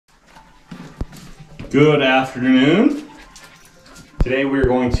Good afternoon. Today we're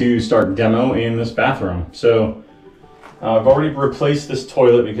going to start demo in this bathroom. So I've already replaced this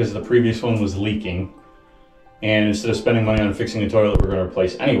toilet because the previous one was leaking. And instead of spending money on fixing the toilet we're going to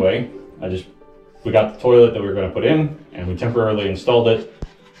replace anyway, we got the toilet that we were going to put in and we temporarily installed it.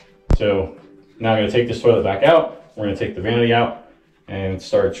 So now I'm going to take this toilet back out. We're going to take the vanity out and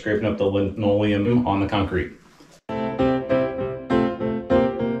start scraping up the linoleum on the concrete.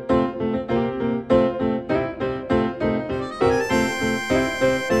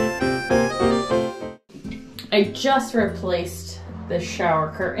 I just replaced the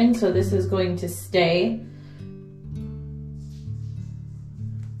shower curtain, so this is going to stay.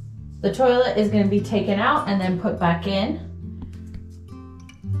 The toilet is going to be taken out and then put back in.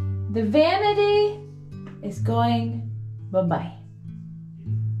 The vanity is going bye-bye.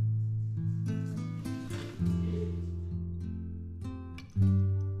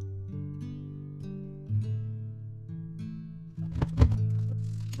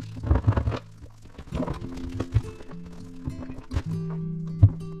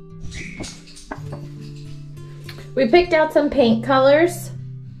 We picked out some paint colors.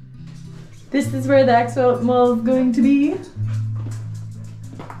 This is where the asphalt wall is going to be.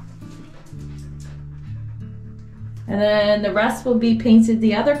 And then the rest will be painted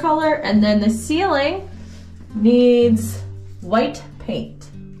the other color, and then the ceiling needs white paint.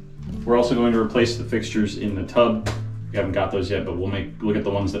 We're also going to replace the fixtures in the tub. We haven't got those yet, but we'll look at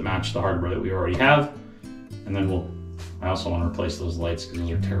the ones that match the hardware that we already have. And then I also want to replace those lights because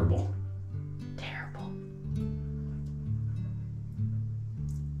those are terrible.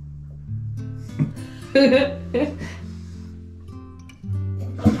 Did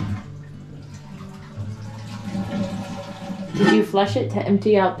you flush it to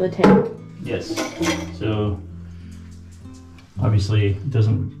empty out the tank? Yes. So obviously it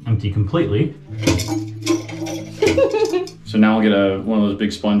doesn't empty completely. So now I'll get one of those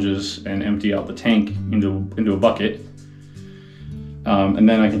big sponges and empty out the tank into a bucket. And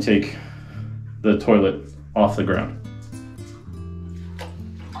then I can take the toilet off the ground.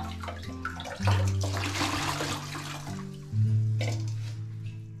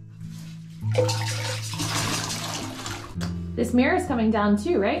 This mirror is coming down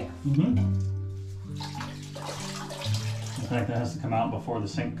too, right? Mm-hmm. In fact, that has to come out before the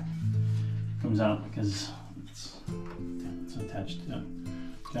sink comes out because it's attached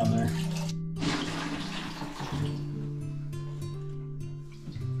down there.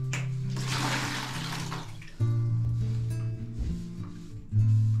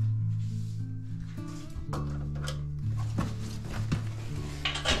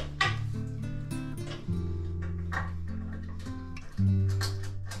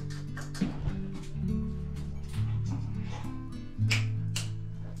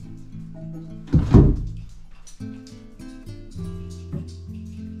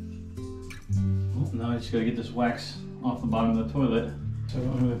 Now I just gotta get this wax off the bottom of the toilet. So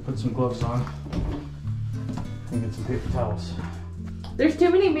I'm gonna put some gloves on and get some paper towels. There's too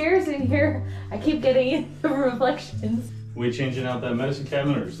many mirrors in here. I keep getting reflections. We changing out that medicine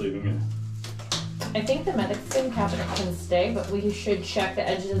cabinet or just leaving it? I think the medicine cabinet can stay, but we should check the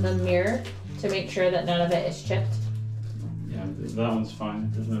edges of the mirror to make sure that none of it is chipped. Yeah, that one's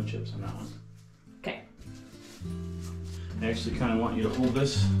fine. There's no chips on that one. Okay. I actually kind of want you to hold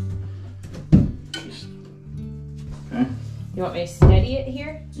this. Okay. You want me to steady it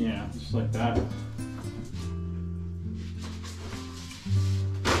here? Yeah, just like that.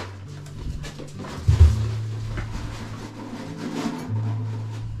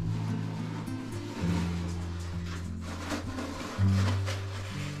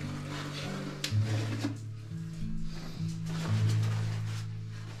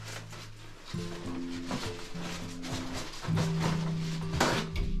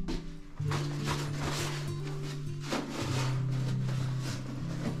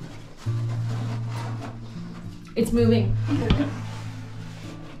 It's moving.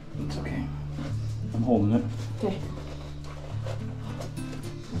 It's okay. I'm holding it. Okay.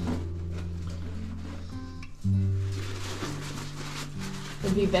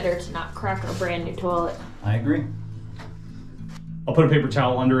 It'd be better to not crack our brand new toilet. I agree. I'll put a paper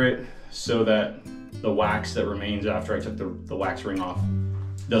towel under it so that the wax that remains after I took the wax ring off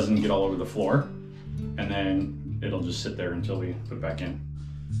doesn't get all over the floor. And then it'll just sit there until we put it back in.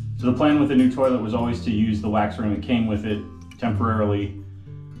 So the plan with the new toilet was always to use the wax ring that came with it temporarily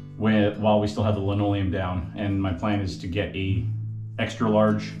while we still have the linoleum down. And my plan is to get a extra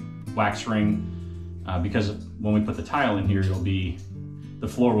large wax ring because when we put the tile in here, the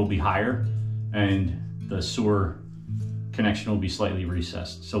floor will be higher and the sewer connection will be slightly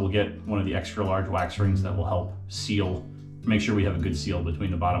recessed. So we'll get one of the extra large wax rings that will help seal, make sure we have a good seal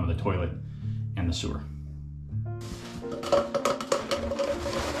between the bottom of the toilet and the sewer.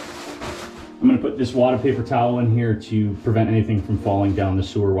 I'm gonna put this water paper towel in here to prevent anything from falling down the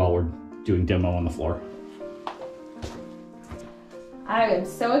sewer while we're doing demo on the floor. I am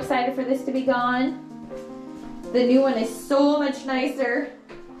so excited for this to be gone. The new one is so much nicer.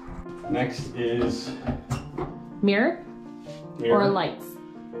 Next is Mirror? Or lights?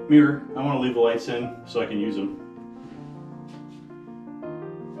 Mirror. I want to leave the lights in so I can use them.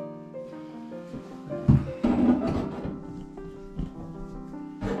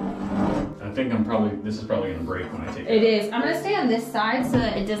 I think this is probably gonna break when I take it. It is. I'm gonna stay on this side so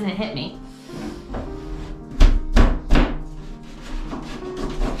that it doesn't hit me.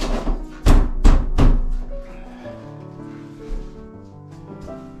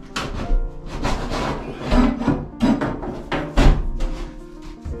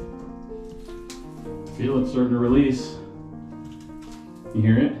 Feel it starting to release. You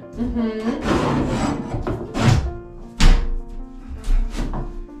hear it? Mm-hmm.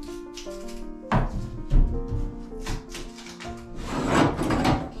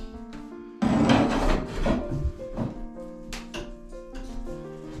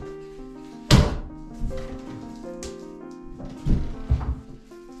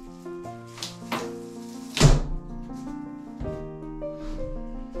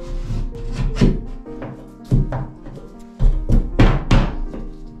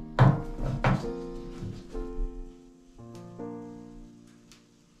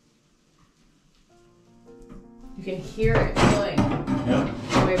 You can hear it pulling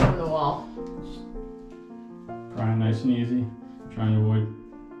away from the wall. Prying nice and easy. Trying to avoid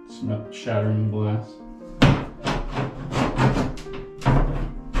shattering the glass.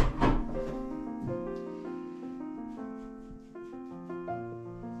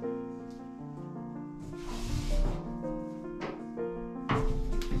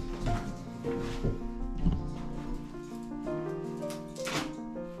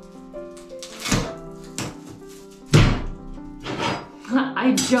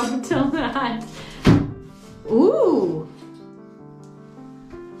 I jumped on that. Ooh.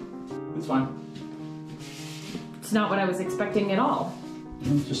 It's fine. It's not what I was expecting at all.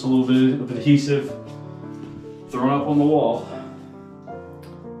 Just a little bit of adhesive thrown up on the wall.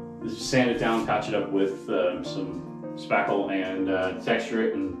 Just sand it down, patch it up with some spackle and texture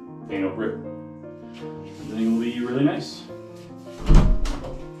it and paint over it. Everything will be really nice.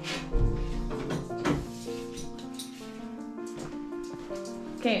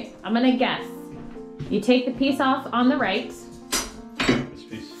 Okay, I'm gonna guess. You take the piece off on the right. This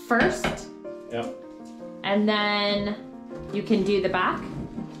piece. First. Yep. And then you can do the back.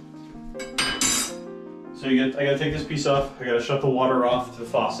 So I gotta take this piece off. I gotta shut the water off to the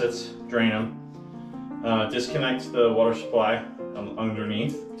faucets, drain them, disconnect the water supply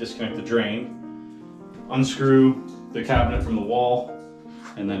underneath, disconnect the drain, unscrew the cabinet from the wall,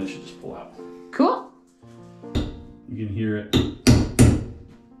 and then it should just pull out. Cool. You can hear it.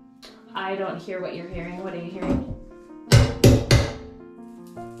 I don't hear what you're hearing. What are you hearing?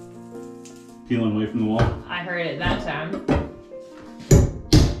 Peeling away from the wall. I heard it that time.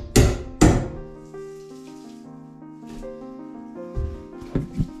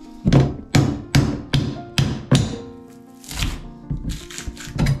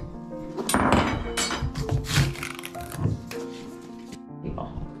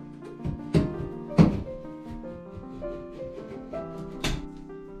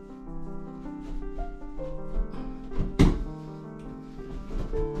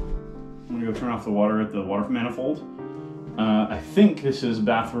 Turn off the water at the water manifold. I think this is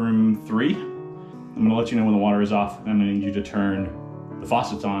bathroom 3. I'm gonna let you know when the water is off, and I'm gonna need you to turn the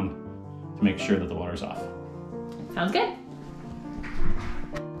faucets on to make sure that the water is off. Sounds good.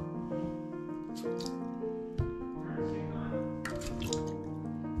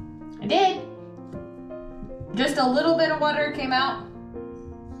 I did. Just a little bit of water came out.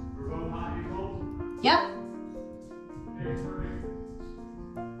 Yep.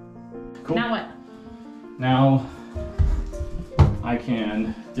 Cool. Now what? Now I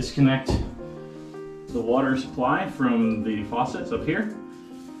can disconnect the water supply from the faucets up here,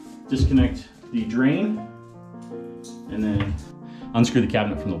 disconnect the drain, and then unscrew the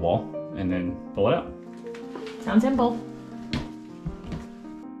cabinet from the wall, and then pull it out. Sounds simple.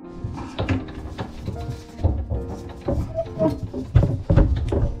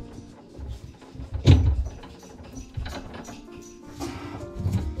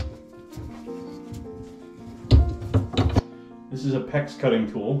 This is a PEX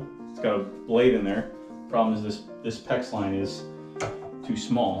cutting tool. It's got a blade in there. Problem is this PEX line is too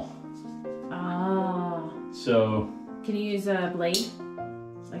small. Oh. So. Can you use a blade?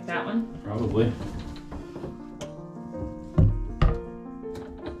 Like that one? Probably.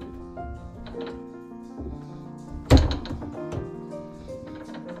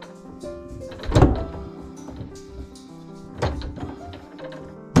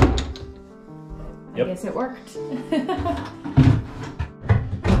 I guess it worked.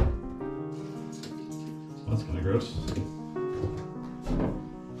 That's kind of gross.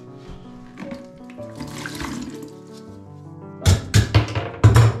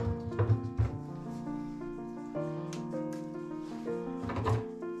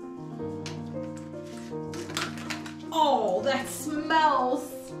 Oh, that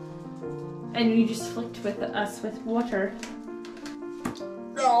smells. And you just flicked with us with water.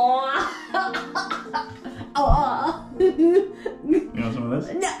 Oh. Oh. You want some of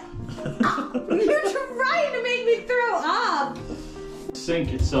this? No. You're trying to make me throw up. The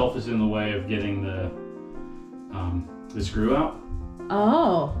sink itself is in the way of getting the screw out.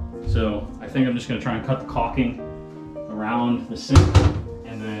 Oh. So I think I'm just going to try and cut the caulking around the sink,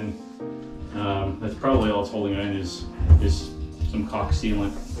 and then that's probably all it's holding it in is some caulk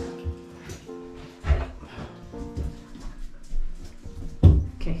sealant.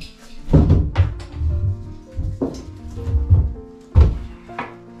 Okay.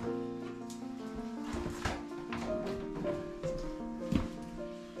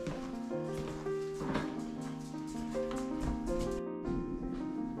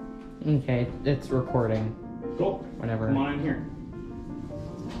 Okay, it's recording. Cool. Whenever. Come on in here.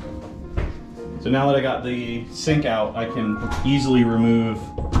 So now that I got the sink out, I can easily remove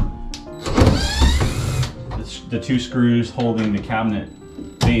the two screws holding the cabinet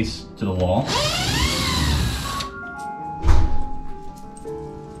base to the wall.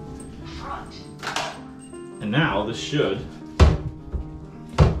 And now this should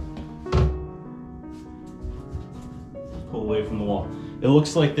pull away from the wall. It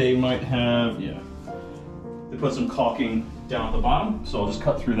looks like they might have, yeah, they put some caulking down at the bottom, so I'll just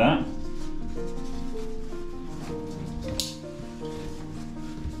cut through that.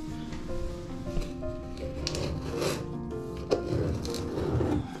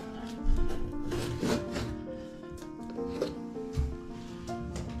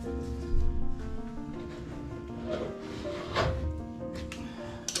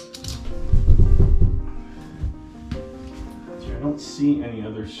 I don't see any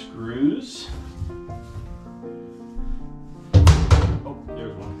other screws. Oh,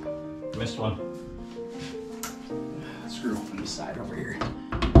 there's one. Missed one. Screw from the side over here.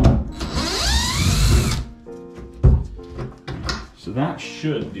 So that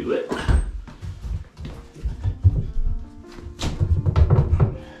should do it.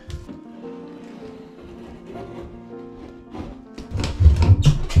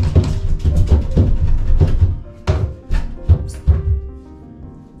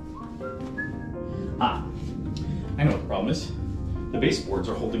 I know what the problem is. The baseboards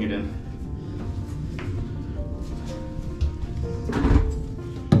are holding it in.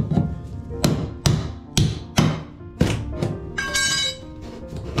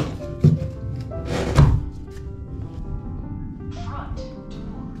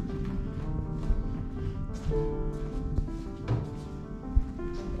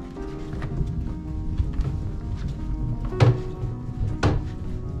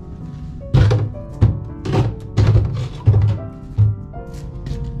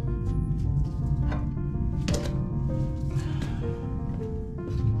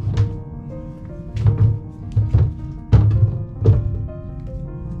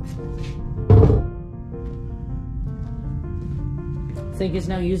 Sink is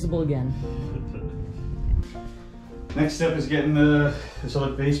now usable again. Next step is getting this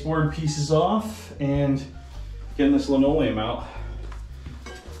other baseboard pieces off and getting this linoleum out.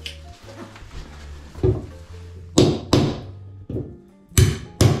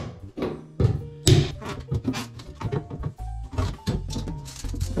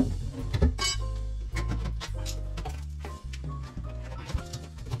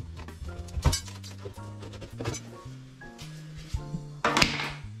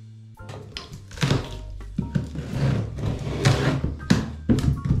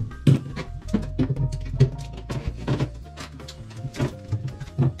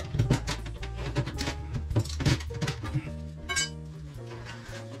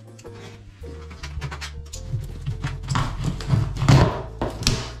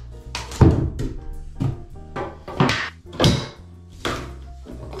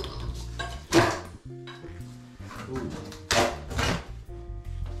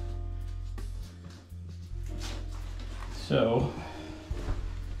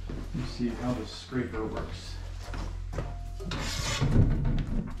 see how the scraper works.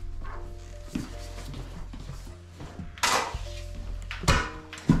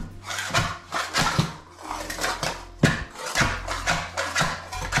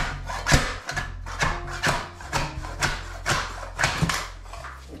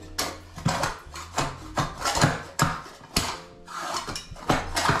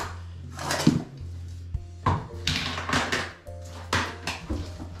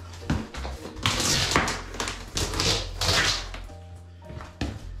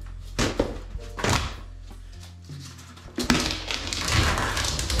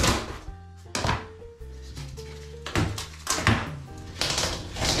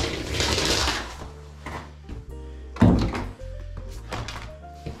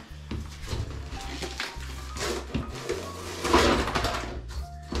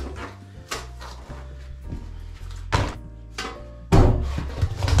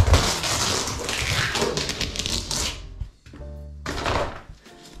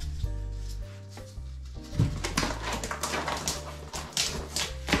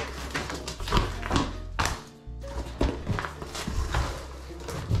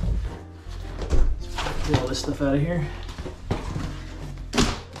 Get all this stuff out of here.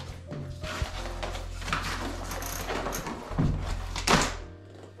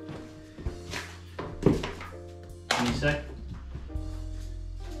 Any sec.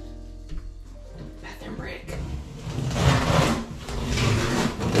 Bathroom break.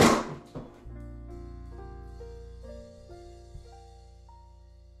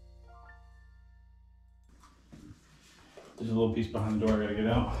 There's a little piece behind the door I gotta get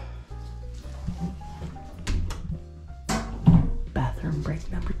out. Bathroom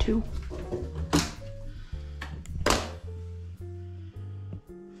break number 2.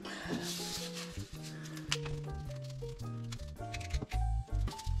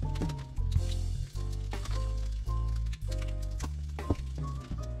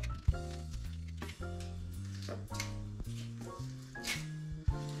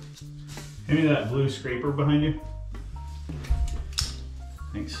 Give me that blue scraper behind you.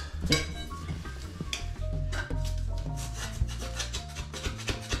 Thanks.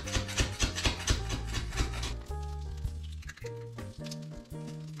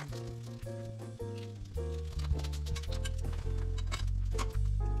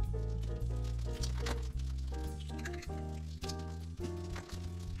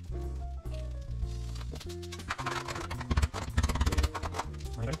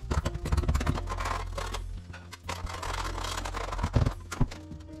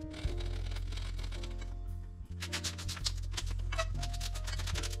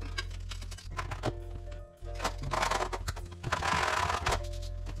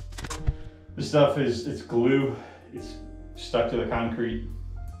 This stuff it's glue. It's stuck to the concrete.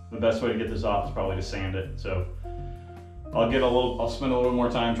 The best way to get this off is probably to sand it. So I'll spend a little more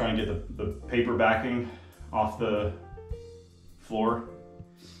time trying to get the paper backing off the floor,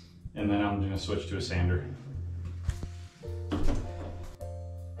 and then I'm gonna switch to a sander.